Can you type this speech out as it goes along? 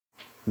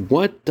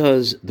What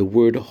does the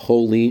word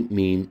holy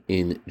mean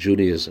in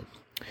Judaism?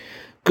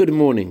 Good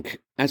morning.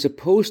 As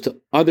opposed to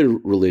other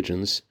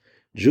religions,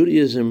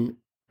 Judaism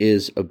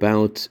is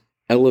about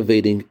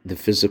elevating the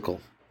physical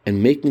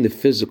and making the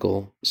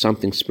physical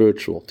something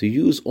spiritual, to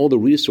use all the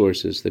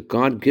resources that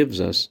God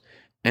gives us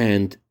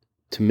and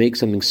to make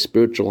something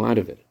spiritual out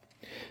of it,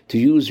 to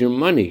use your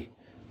money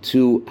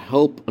to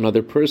help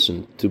another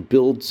person, to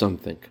build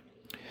something.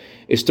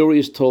 A story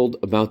is told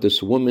about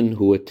this woman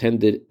who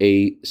attended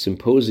a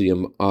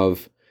symposium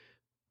of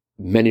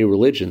many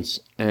religions,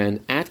 and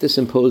at the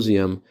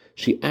symposium,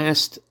 she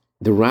asked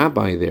the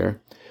rabbi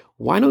there,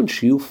 "Why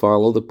don't you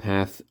follow the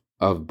path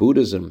of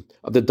Buddhism,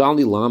 of the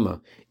Dalai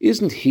Lama?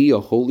 Isn't he a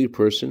holy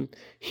person?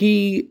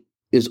 He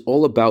is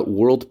all about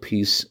world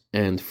peace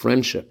and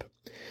friendship."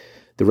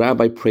 The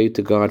rabbi prayed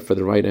to God for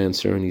the right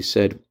answer, and he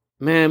said,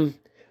 "Ma'am,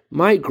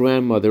 my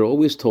grandmother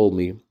always told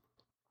me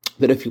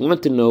that if you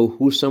want to know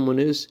who someone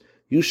is,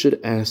 you should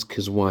ask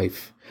his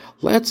wife.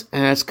 Let's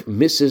ask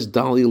Mrs.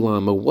 Dalai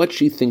Lama what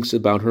she thinks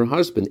about her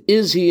husband.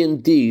 Is he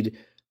indeed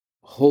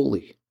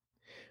holy?"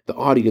 The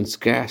audience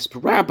gasped,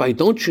 "Rabbi,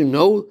 don't you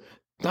know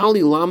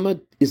Dalai Lama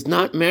is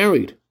not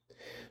married?"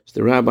 So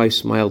the rabbi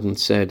smiled and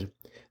said,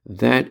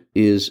 "That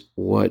is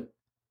what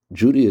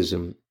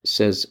Judaism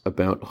says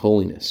about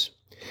holiness."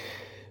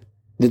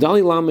 The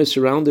Dalai Lama is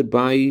surrounded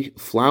by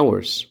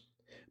flowers,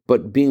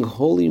 but being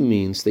holy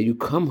means that you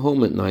come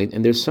home at night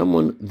and there's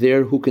someone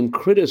there who can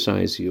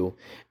criticize you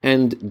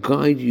and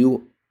guide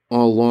you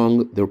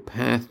along the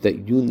path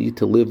that you need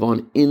to live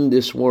on in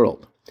this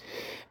world.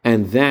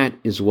 And that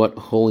is what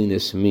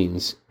holiness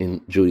means in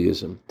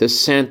Judaism, to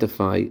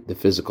sanctify the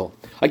physical.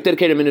 I'd like to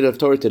dedicate a minute of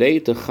Torah today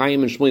to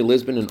Chaim and Shmuel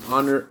Lisbon in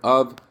honor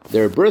of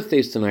their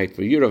birthdays tonight,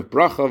 for year of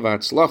bracha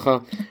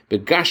v'atzlacha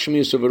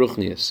begashmius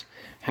u'veruchnius.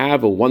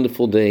 Have a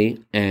wonderful day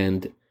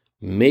and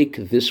make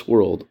this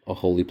world a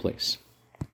holy place.